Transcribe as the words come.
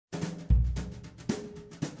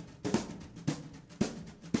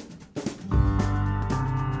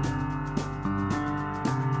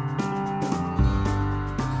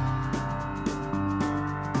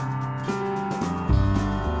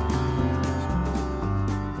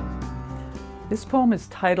This poem is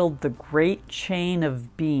titled The Great Chain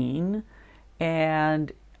of Being, and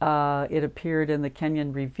it appeared in the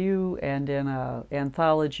Kenyon Review and in an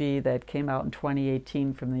anthology that came out in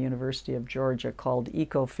 2018 from the University of Georgia called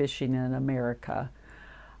Eco-Fishing in America.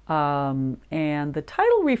 And the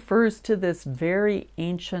title refers to this very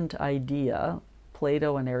ancient idea.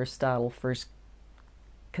 Plato and Aristotle first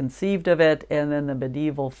conceived of it, and then the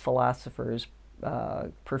medieval philosophers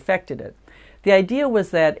perfected it. The idea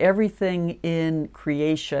was that everything in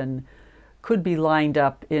creation could be lined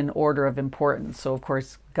up in order of importance. So, of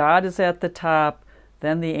course, God is at the top,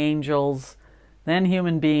 then the angels, then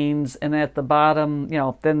human beings, and at the bottom,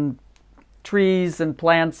 then trees and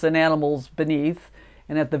plants and animals beneath,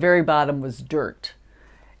 and at the very bottom was dirt.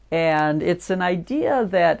 And it's an idea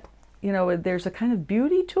that, there's a kind of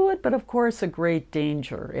beauty to it, but of course a great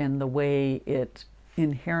danger in the way it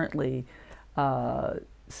inherently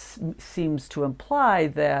seems to imply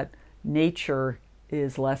that nature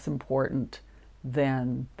is less important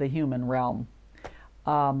than the human realm.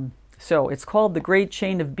 So it's called The Great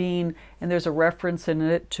Chain of Being, and there's a reference in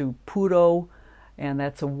it to Puto, and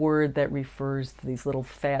that's a word that refers to these little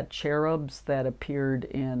fat cherubs that appeared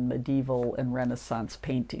in medieval and Renaissance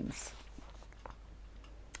paintings.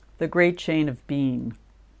 The Great Chain of Being.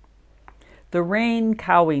 The rain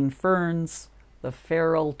cowing ferns, the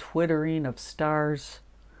feral twittering of stars.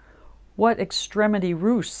 What extremity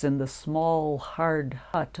roosts in the small, hard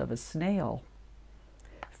hut of a snail?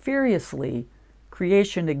 Furiously,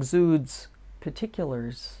 creation exudes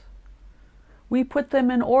particulars. We put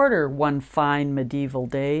them in order one fine medieval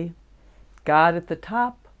day. God at the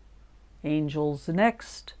top, angels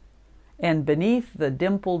next, and beneath the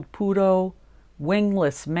dimpled Puto,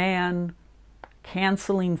 wingless man,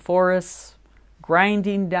 canceling forests,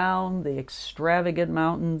 grinding down the extravagant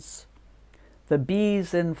mountains, the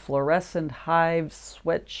bees in fluorescent hives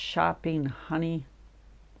sweat-shopping honey.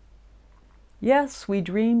 Yes, we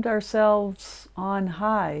dreamed ourselves on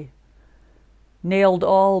high, nailed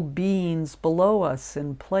all beings below us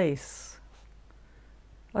in place.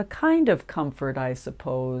 A kind of comfort, I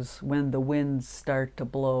suppose, when the winds start to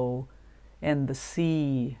blow and the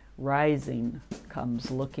sea rising comes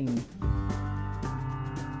looking